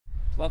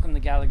Welcome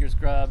to Gallagher's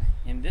Grub.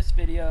 In this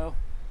video,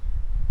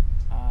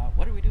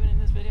 what are we doing in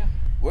this video?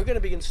 We're going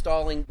to be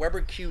installing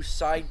Weber Q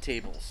side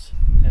tables.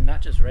 And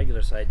not just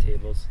regular side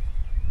tables.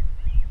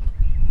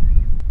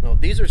 No,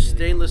 these are Really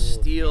stainless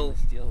cool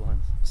steel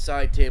ones.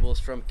 side tables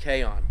from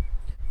KAON.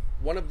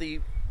 One of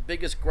the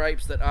biggest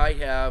gripes that I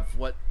have,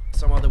 what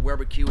some other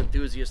Weber Q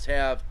enthusiasts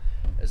have,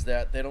 is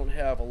that they don't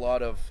have a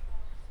lot of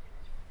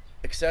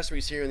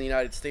accessories here in the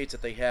United States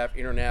that they have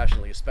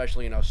internationally,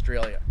 especially in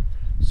Australia.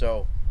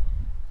 So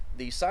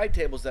the side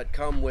tables that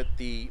come with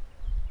the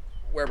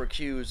Weber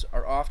Qs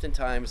are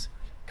oftentimes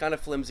kind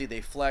of flimsy.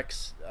 They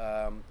flex.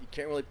 You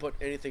can't really put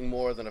anything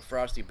more than a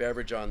frosty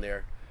beverage on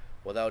there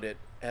without it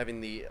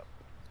having the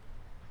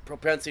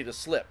propensity to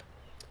slip.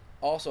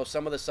 Also,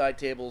 some of the side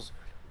tables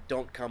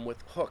don't come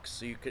with hooks,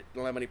 so you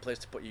don't have any place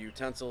to put your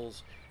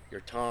utensils,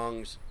 your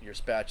tongs, your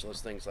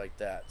spatulas, things like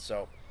that.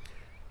 So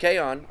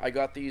KAON, I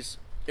got these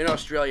in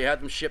Australia,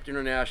 had them shipped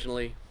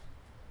internationally.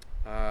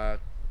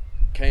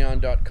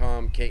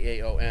 KAON.com,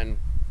 KAON.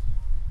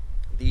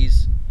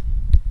 These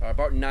are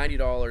about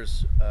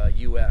 $90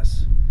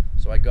 US.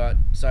 So I got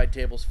side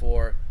tables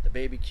for the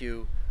baby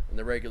Q and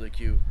the regular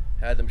Q,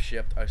 had them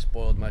shipped. I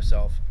spoiled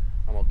myself.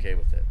 I'm okay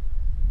with it.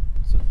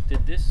 So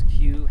did this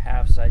Q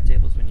have side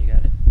tables when you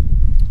got it?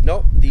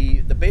 Nope,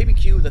 the baby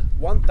Q, the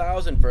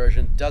 1000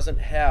 version doesn't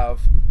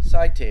have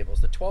side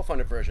tables. The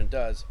 1200 version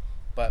does,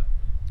 but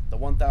the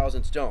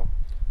 1000s don't.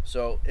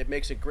 So it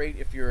makes it great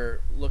if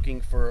you're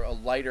looking for a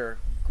lighter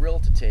grill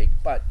to take,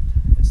 but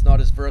it's not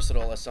as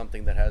versatile as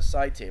something that has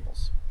side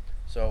tables.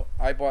 So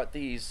I bought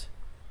these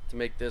to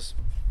make this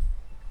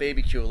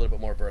baby Q a little bit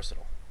more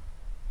versatile.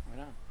 Right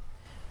on.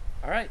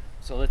 All right,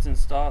 so let's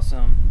install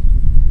some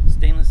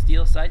stainless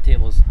steel side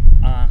tables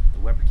on the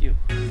Weber Q.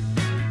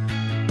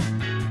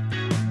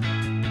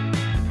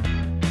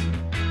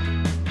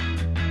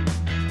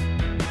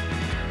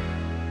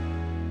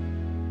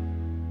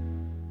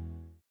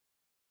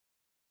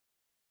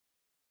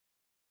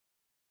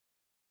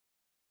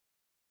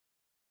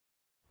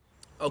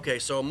 Okay,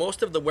 so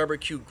most of the Weber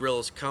Q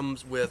grills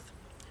comes with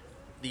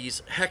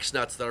these hex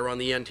nuts that are on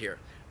the end here.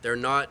 They're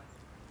not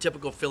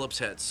typical Phillips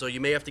heads, so you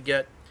may have to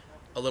get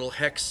a little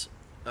hex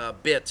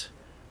bit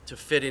to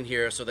fit in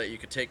here so that you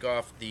could take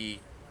off you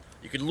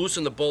could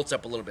loosen the bolts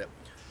up a little bit.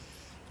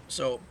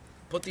 So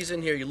put these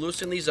in here, you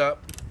loosen these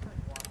up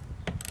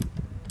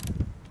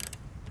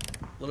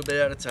a little bit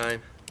at a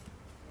time.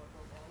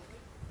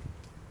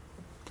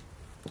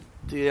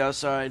 To the other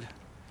side,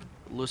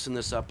 loosen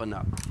this up and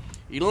up.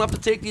 You don't have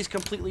to take these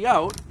completely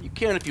out. You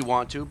can if you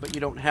want to, but you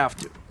don't have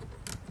to.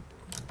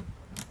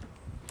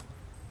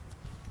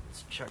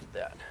 Let's check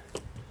that.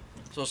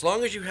 So as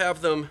long as you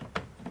have them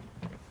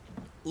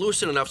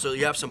loosen enough so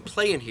you have some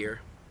play in here,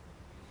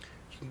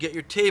 you can get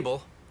your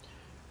table,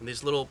 and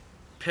these little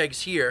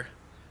pegs here,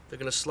 they're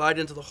going to slide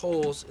into the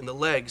holes in the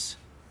legs.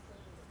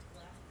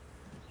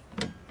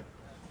 You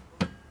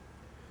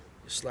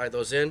slide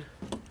those in,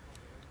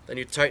 then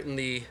you tighten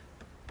the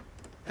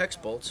hex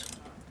bolts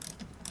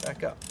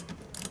back up.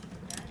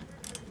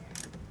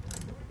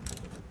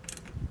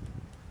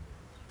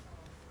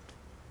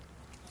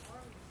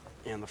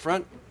 And the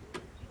front.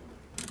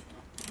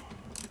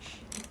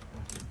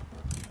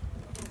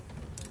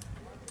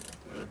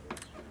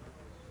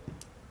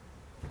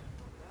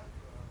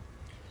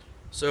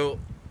 So,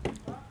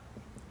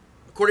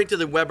 according to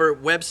the Weber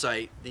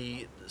website,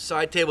 the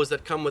side tables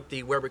that come with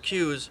the Weber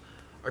Qs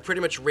are pretty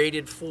much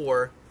rated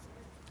for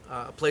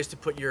a place to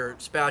put your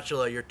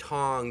spatula, your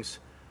tongs,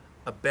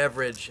 a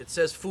beverage. It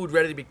says food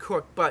ready to be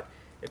cooked, but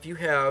if you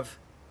have,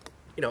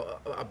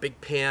 a big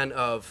pan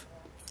of,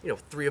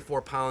 3 or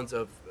 4 pounds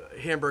of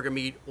hamburger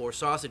meat or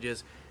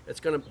sausages, it's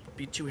going to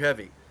be too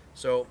heavy.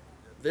 So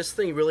this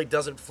thing really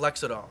doesn't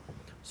flex at all.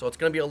 So it's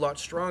going to be a lot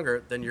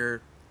stronger than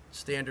your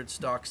standard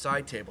stock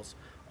side tables.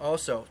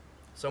 Also,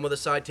 some of the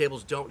side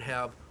tables don't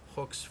have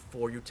hooks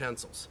for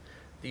utensils.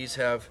 These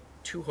have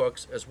 2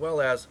 hooks as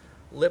well as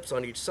lips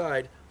on each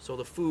side, so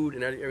the food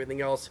and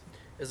everything else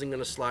isn't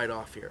going to slide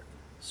off here.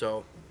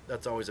 So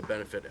that's always a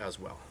benefit as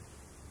well.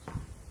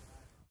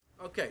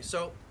 Okay,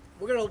 so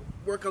we're going to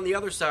work on the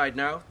other side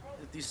now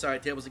with these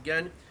side tables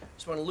again.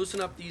 Just want to loosen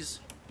up these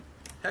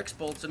hex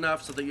bolts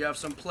enough so that you have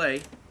some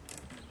play.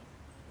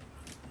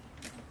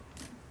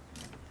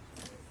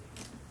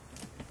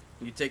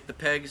 You take the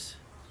pegs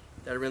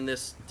that are in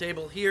this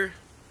table here,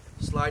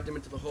 slide them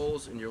into the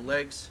holes in your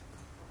legs,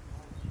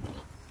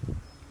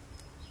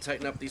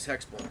 tighten up these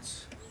hex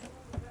bolts.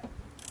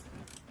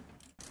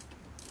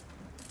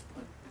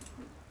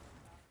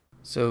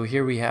 So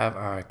here we have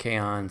our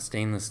KAON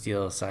stainless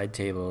steel side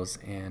tables,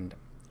 and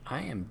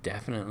I am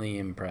definitely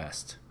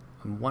impressed.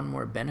 And one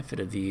more benefit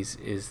of these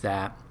is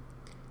that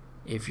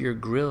if your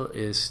grill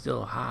is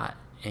still hot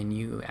and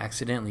you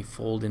accidentally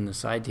fold in the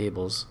side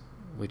tables,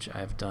 which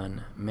I've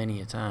done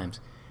many a times,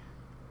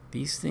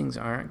 these things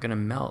aren't going to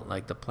melt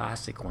like the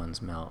plastic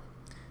ones melt.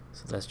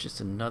 So that's just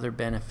another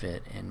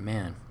benefit, and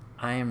man,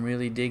 I am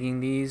really digging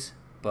these,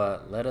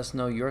 but let us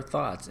know your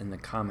thoughts in the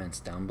comments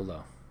down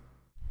below.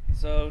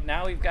 So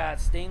now we've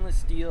got stainless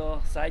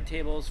steel side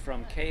tables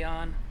from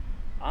KAON.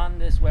 on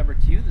this Weber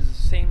Q. This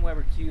is the same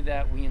Weber Q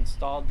that we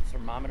installed the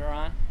thermometer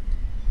on.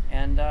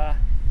 And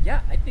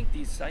yeah, I think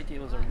these side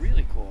tables are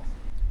really cool.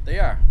 They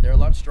are. They're a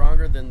lot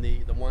stronger than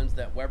the ones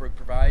that Weber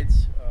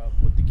provides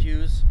with the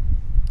Qs.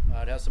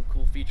 It has some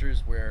cool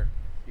features where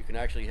you can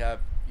actually have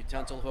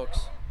utensil hooks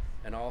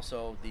and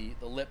also the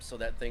lips, so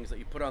that things that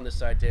you put on the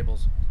side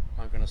tables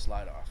aren't going to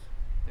slide off.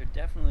 They're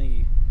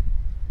definitely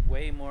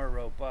way more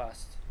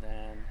robust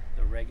than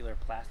the regular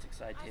plastic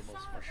side tables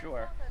for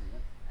sure.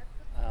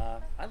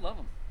 I love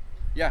them.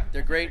 Yeah,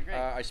 they're great. They're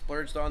great. I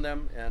splurged on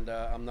them, and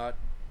I'm not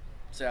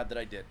sad that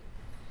I did.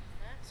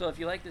 So if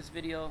you like this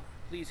video,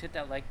 please hit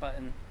that like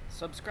button,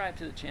 subscribe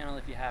to the channel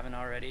if you haven't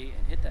already,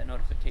 and hit that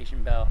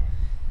notification bell.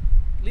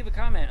 Leave a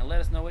comment and let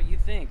us know what you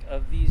think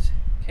of these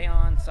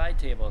KAON side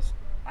tables.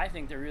 I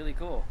think they're really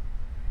cool.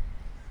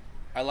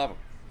 I love them.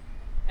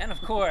 And of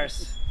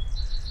course,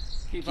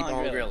 keep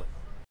on grilling.